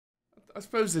I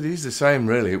suppose it is the same,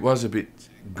 really. It was a bit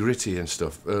gritty and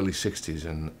stuff, early '60s,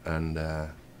 and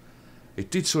it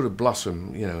did sort of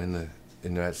blossom, you know,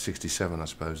 in about '67, I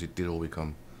suppose. It did all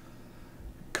become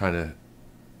kind of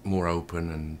more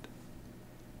open and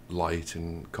light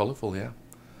and colourful, yeah.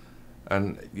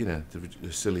 And you know,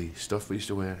 the silly stuff we used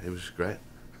to wear, it was great.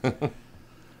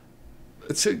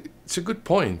 It's a good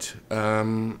point. I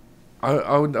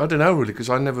don't know really, because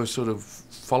I never sort of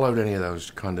followed any of those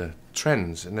kind of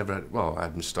trends. I never had, well, I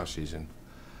had moustaches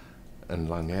and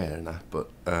long hair and that, but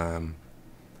I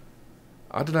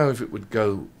don't know if it would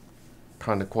go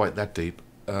kind of quite that deep,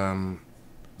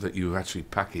 that you actually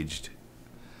packaged.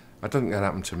 I don't think that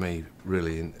happened to me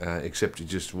really, except you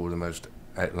just wore the most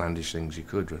outlandish things you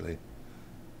could, really.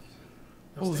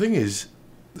 Well, the thing is,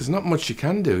 there's not much you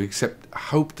can do except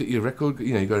hope that your record,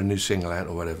 you know, you got a new single out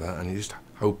or whatever, and you just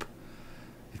hope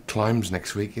it climbs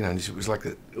next week, you know. And it was like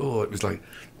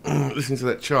listening to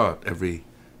that chart every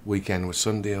weekend. Was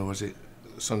Sunday, or was it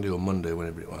Sunday or Monday,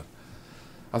 whenever it was?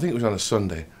 I think it was on a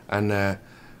Sunday, and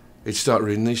it'd start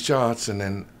reading these charts, and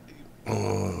then,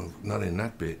 oh, not in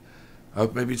that bit. Oh,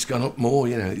 maybe it's gone up more,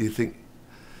 you know. You think,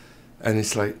 and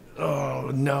it's like,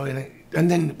 oh no,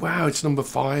 and then wow, it's number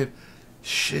 5.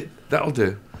 Shit, that'll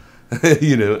do.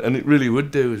 You know, and it really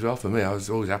would do as well for me. I was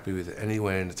always happy with it,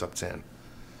 anywhere in the top 10.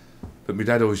 But my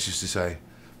dad always used to say,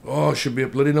 oh, it should be a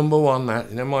bloody number 1, that.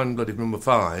 You never mind bloody number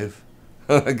 5.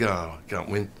 I go, oh, I can't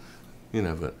win. You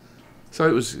know, but so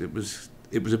it was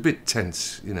a bit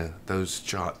tense, you know, those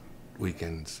chart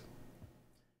weekends.